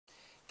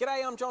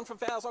G'day, I'm John from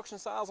Fowles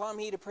Auctions and Sales. I'm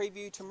here to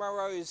preview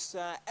tomorrow's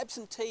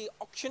absentee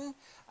auction.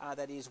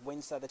 That is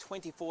Wednesday the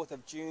 24th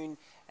of June,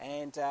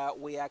 and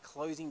we are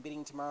closing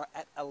bidding tomorrow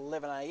at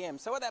 11 AM.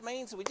 So what that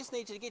means is we just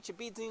need you to get your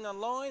bids in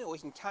online, or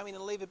you can come in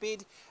and leave a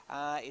bid.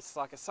 It's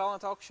like a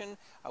silent auction.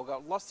 We've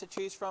got lots to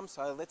choose from,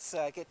 so let's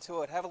get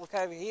to it. Have a look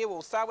over here.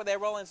 We'll start with our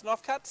roll-ins and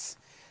offcuts.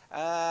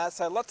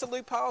 So lots of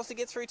loopholes to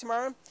get through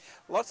tomorrow.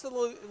 Lots of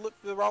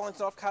the roll-ins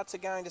and offcuts are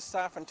going to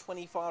start from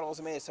 $25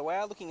 a metre. So we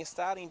are looking at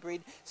starting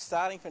bid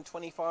starting from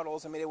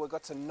 $25 a metre. We've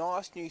got some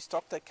nice new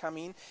stock that come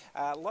in.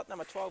 Lot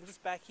number 12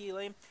 just back here,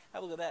 Liam.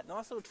 Have a look at that.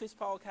 Nice little twist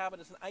pole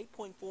carpet. It's an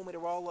 8.4 metre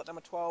roll, lot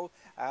number 12.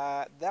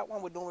 That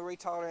one would normally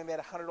retail around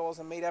about $100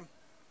 a metre.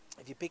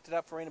 If you picked it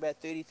up for around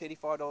about $30,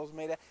 $35 a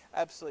metre,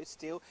 absolute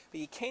steal.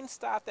 But you can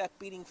start that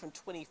bidding from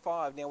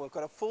 $25. Now we've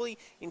got a fully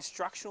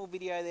instructional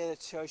video there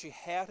that shows you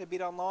how to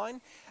bid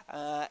online.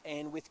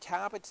 And with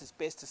carpets, it's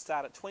best to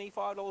start at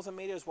 $25 a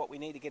metre is what we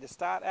need to get a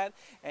start at.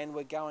 And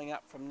we're going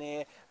up from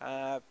there.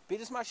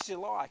 Bid as much as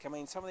you like. I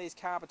mean, some of these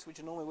carpets,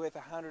 which are normally worth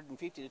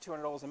 $150 to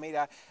 $200 a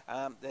metre,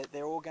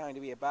 they're all going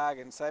to be a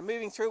bargain. So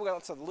moving through, we've got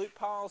lots of loop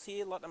piles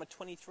here. Lot number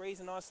 23 is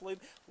a nice loop.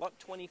 Lot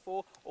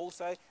 24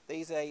 also.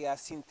 These are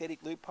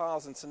synthetic loop piles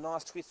and some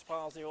nice twist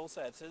piles there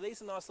also. So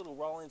these are nice little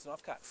roll-ins and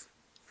offcuts.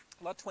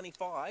 Lot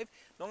 25,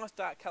 nice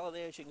dark colour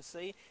there as you can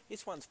see.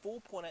 This one's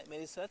 4.8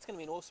 metres, so that's going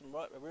to be an awesome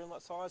room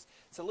lot size.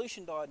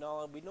 Solution dyed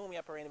nylon, we're normally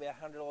up around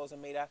about $100 a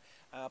metre.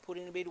 Put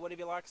in a bid, whatever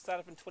you like, start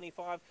it from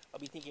 25. I'll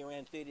be thinking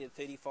around 30 to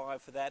 35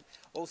 for that.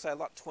 Also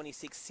lot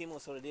 26, similar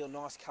sort of deal,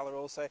 nice colour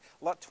also.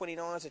 Lot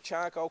 29 is a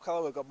charcoal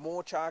colour. We've got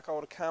more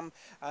charcoal to come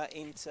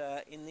in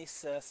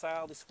this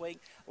sale this week.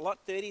 Lot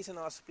 30 is a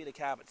nice bit of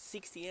carpet,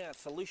 60 ounce,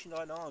 solution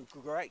dyed nylon,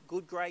 great,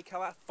 good grey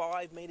colour,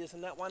 5 metres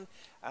in that one.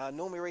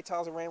 Normally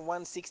retails around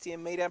 $160 a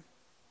metre.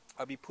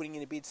 I'll be putting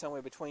in a bid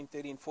somewhere between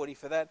 30 and 40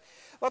 for that.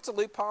 Lots of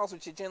loop piles,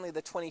 which are generally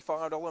the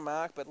 $25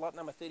 mark, but lot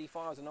number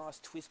 35 is a nice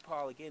twist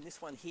pile again. This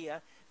one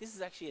here, this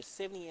is actually a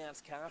 70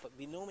 ounce carpet.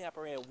 We're normally up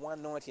around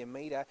 $190 a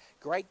metre.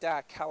 Great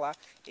dark colour.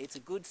 It's a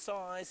good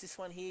size. This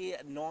one here,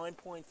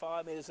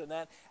 9.5 metres on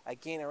that.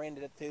 Again, around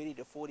at $30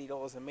 to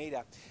 $40 a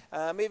metre.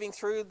 Moving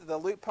through the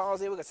loop piles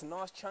there, we've got some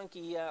nice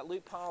chunky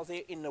loop piles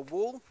there in the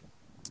wool.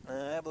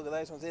 Have a look at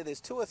those ones there. There's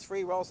 2 or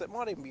 3 rolls, that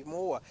might even be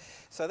more.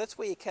 So that's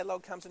where your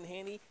catalogue comes in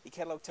handy. Your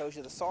catalogue tells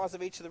you the size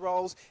of each of the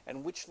rolls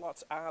and which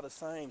lots are the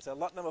same. So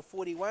lot number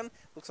 41,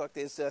 looks like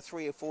there's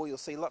 3 or 4. You'll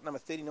see lot number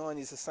 39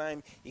 is the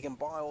same. You can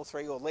buy all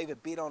 3 or leave a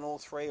bid on all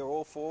 3 or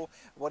all 4,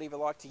 whatever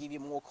you like to give you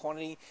more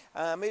quantity.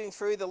 Moving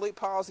through the loop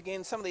piles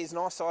again, some of these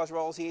nice size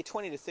rolls here,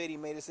 20 to 30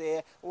 metres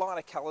there,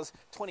 lighter colours,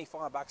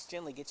 $25,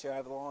 generally gets you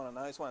over the line on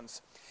those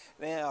ones.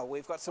 Now,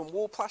 we've got some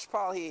wool plush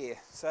pile here.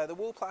 So the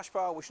wool plush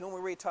pile, which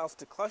normally retails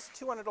to close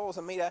to $200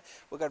 a metre,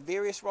 we've got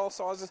various roll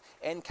sizes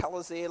and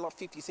colours there. Lot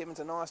 57 is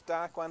a nice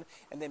dark one,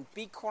 and then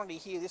big quantity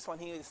here, this one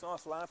here, this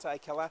nice latte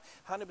colour,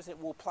 100%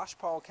 wool plush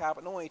pile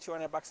carpet, normally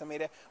 $200 a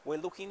metre. We're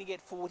looking to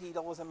get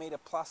 $40 a metre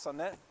plus on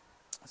that.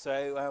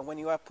 So when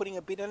you are putting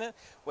a bid in it,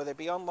 whether it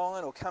be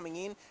online or coming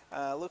in,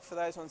 look for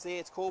those ones there.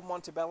 It's called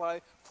Montebello.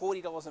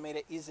 $40 a metre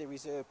is the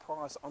reserve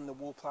price on the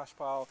wool plush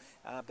pile,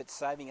 but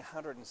saving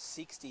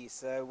 $160.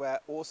 So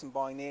awesome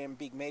buying there and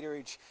big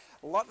meterage.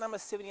 Lot number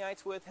 78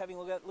 is worth having a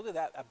look at. Look at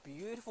that, a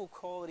beautiful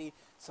quality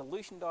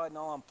solution dyed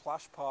nylon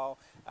plush pile.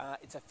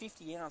 It's a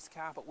 50 ounce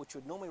carpet, which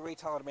would normally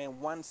retail at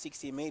around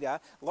 $160 a metre.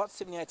 Lot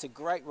 78 is a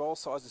great roll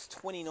size. It's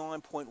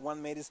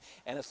 29.1 metres,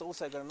 and it's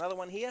also got another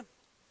one here.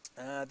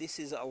 This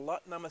is a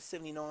lot number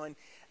 79,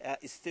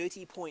 is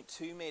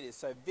 30.2 metres,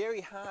 so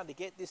very hard to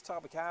get this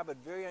type of carpet,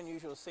 very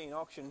unusual to see in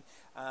auction.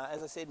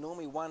 As I said,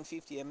 normally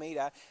 $150 a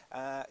metre.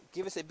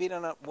 Give us a bid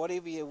on it,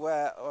 whatever you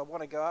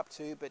want to go up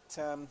to, but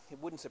it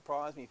wouldn't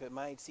surprise me if it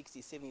made $60,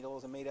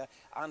 $70 a metre,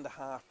 under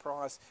half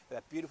price.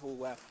 That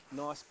beautiful,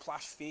 nice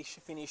plush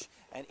finish,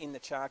 and in the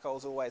charcoal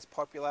is always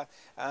popular.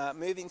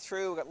 Moving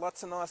through, we've got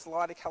lots of nice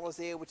lighter colours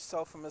there, which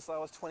sell from as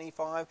low as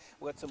 $25.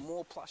 We've got some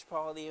more plush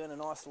pile there and a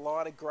nice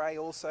lighter grey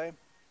also.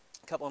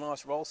 A couple of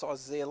nice roll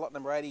sizes there. Lot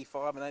number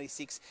 85 and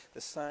 86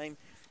 the same.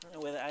 I don't know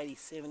whether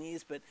 87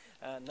 is, but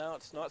no,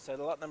 it's not. So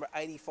the lot number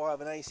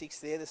 85 and 86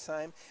 they're the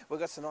same. We've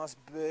got some nice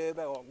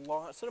Berber, or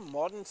light, sort of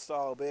modern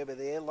style Berber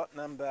there. Lot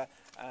number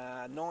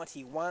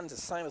 91 is the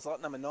same as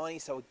lot number 90.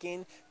 So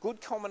again,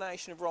 good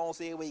combination of rolls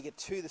there where you get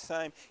 2 the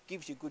same.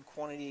 Gives you good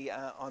quantity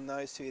on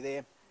those 2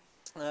 there.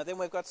 Then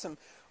we've got some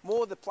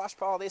more of the plush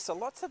pile there, so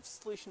lots of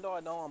solution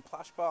dyed nylon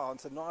plush pile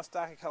and some nice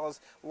darker colours,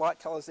 light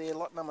colours there.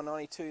 Lot number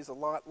 92 is a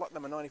light, lot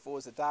number 94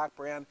 is a dark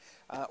brown.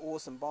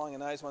 Awesome buying in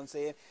those ones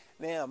there.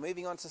 Now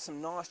moving on to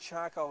some nice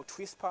charcoal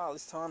twist pile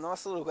this time,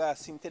 nice little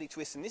synthetic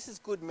twist, and this is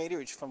good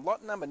meterage from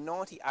lot number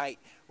 98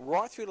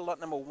 right through to lot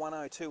number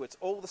 102. It's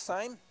all the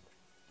same.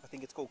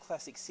 think it's called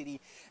Classic City,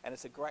 and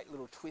it's a great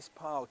little twist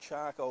pile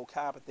charcoal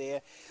carpet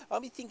there. I'll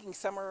be thinking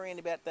somewhere around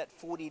about that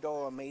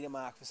 $40 a metre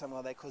mark for something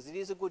like that, because it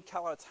is a good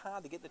colour. It's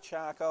hard to get the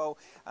charcoal.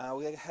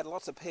 We had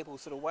lots of people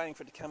sort of waiting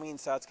for it to come in,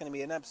 so it's going to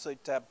be an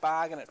absolute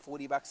bargain at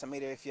 $40 a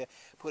metre if you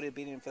put a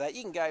bid in for that.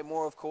 You can go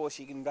more, of course.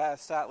 You can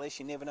start less.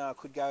 You never know. It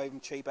could go even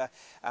cheaper.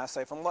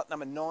 So from lot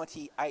number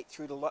 98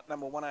 through to lot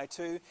number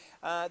 102.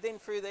 Then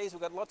through these,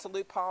 we've got lots of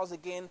loop piles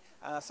again.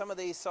 Some of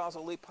these size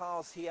of loop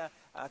piles here,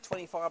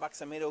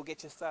 $25 a metre will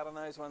get you started on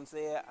those ones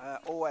there.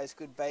 Always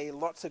good value.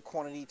 Lots of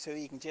quantity too.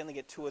 You can generally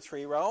get 2 or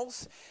 3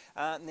 rolls.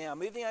 Now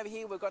moving over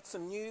here, we've got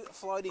some new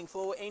floating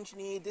floor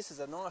engineered. This is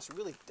a nice,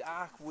 really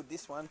dark wood,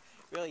 this one.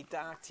 Really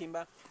dark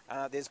timber.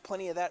 There's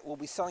plenty of that. We'll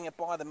be selling it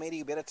by the metre.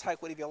 You better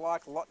take whatever you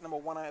like. Lot number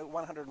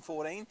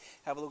 114.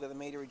 Have a look at the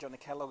meterage on the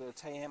catalogue. It'll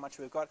tell you how much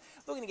we've got.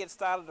 Looking to get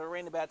started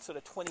around about sort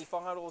of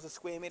 $25 a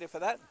square metre for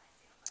that.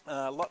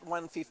 Lot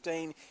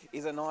 115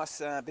 is a nice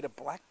bit of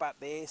black butt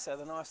there. So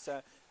the nice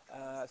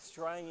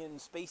Australian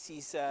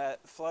species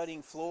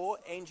floating floor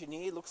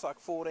engineered, looks like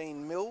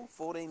 14 mil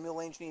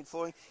engineered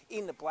flooring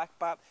in the black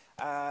butt.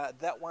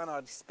 That one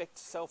I'd expect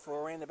to sell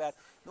for around about,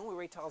 normally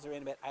retails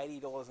around about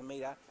 $80 a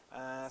metre,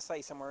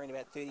 say somewhere around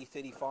about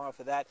 $30-35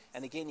 for that.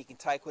 And again, you can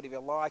take whatever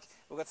you like.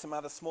 We've got some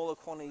other smaller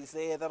quantities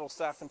there, that'll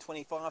start from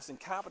 25. Some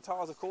carpet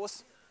tiles, of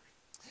course.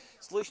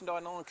 Solution dye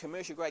nylon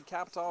commercial grade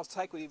carpet tiles,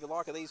 take whatever you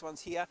like of these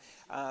ones here.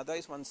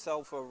 Those ones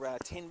sell for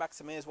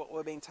 $10 a metre is what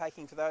we've been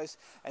taking for those.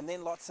 And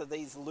then lots of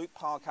these loop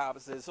pile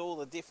carpets. There's all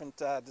the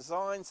different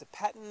designs, the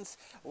patterns,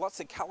 lots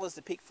of colours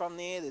to pick from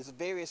there. There's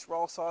various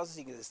roll sizes.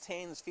 You can, there's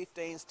 10s,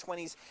 15s,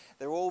 20s.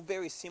 They're all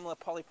very similar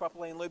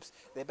polypropylene loops.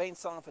 They've been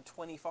selling for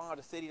 $25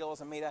 to $30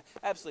 a metre.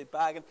 Absolute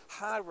bargain.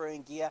 Hardware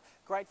and gear.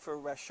 Great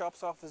for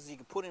shops, offices. You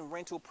can put in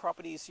rental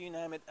properties, you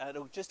name it.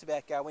 It'll just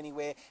about go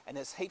anywhere. And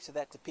there's heaps of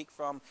that to pick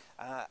from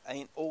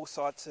in all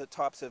types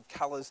of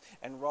colours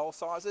and roll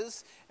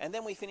sizes. And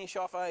then we finish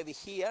off over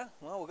here.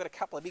 Well, we've got a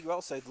couple of big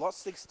rolls, so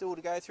lots of still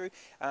to go through.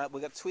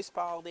 We've got twist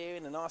pile there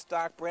in the nice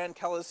dark brown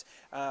colours.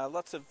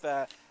 Lots of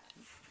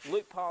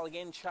loop pile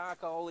again,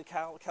 charcoal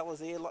colours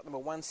there. Lot number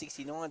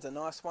 169 is a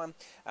nice one.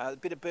 A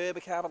bit of Berber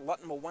carpet. Lot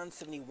number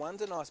 171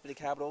 is a nice bit of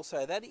carpet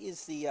also. That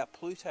is the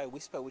Pluto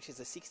Whisper, which is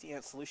a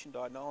 60-ounce solution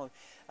dyed nylon.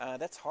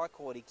 That's high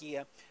quality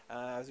gear.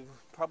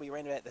 Probably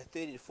around about the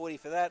 30 to 40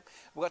 for that.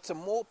 We've got some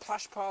more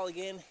plush pile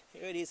again.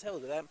 Here it is. Hell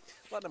of that.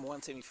 Lot number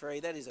 173.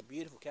 That is a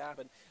beautiful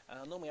carpet.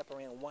 Normally up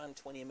around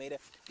 120 a metre.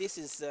 This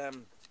is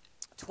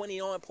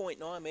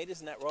 29.9 metres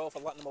in that roll for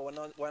lot number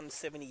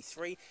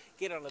 173.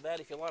 Get onto that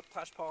if you like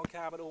plush pile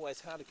carpet,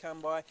 always hard to come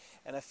by.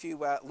 And a few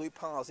loop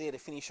piles there to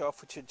finish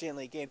off, which are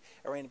generally again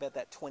around about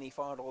that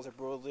 $25 a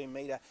broadloom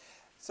metre.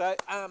 So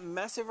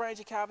massive range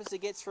of carpets to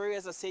get through.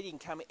 As I said, you can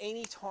come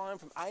any time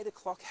from 8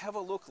 o'clock, have a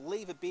look,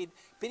 leave a bid.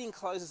 Bidding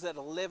closes at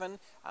 11.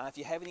 If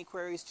you have any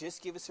queries,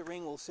 just give us a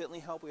ring. We'll certainly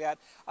help you out.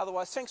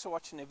 Otherwise, thanks for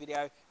watching the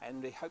video,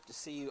 and we hope to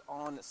see you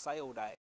on sale day.